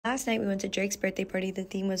Last night we went to Drake's birthday party. The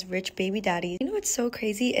theme was rich baby daddies. You know what's so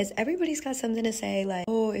crazy is everybody's got something to say like,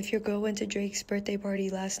 oh, if your girl went to Drake's birthday party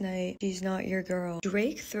last night, she's not your girl.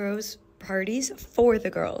 Drake throws parties for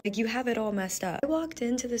the girls. Like, you have it all messed up. I walked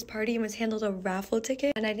into this party and was handled a raffle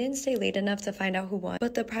ticket, and I didn't stay late enough to find out who won,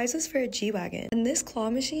 but the prize was for a G-Wagon, and this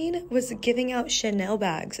claw machine was giving out Chanel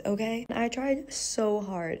bags, okay? And I tried so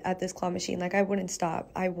hard at this claw machine, like I wouldn't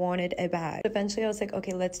stop. I wanted a bag. But eventually I was like,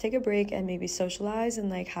 okay, let's take a break and maybe socialize and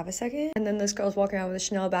like have a second. And then this girl's walking around with a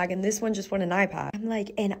Chanel bag, and this one just won an iPad. I'm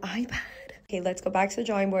like, an iPad? Okay, let's go back to the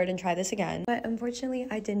drawing board and try this again. But unfortunately,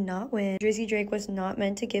 I did not win. Drizzy Drake was not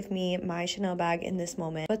meant to give me my Chanel bag in this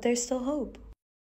moment, but there's still hope.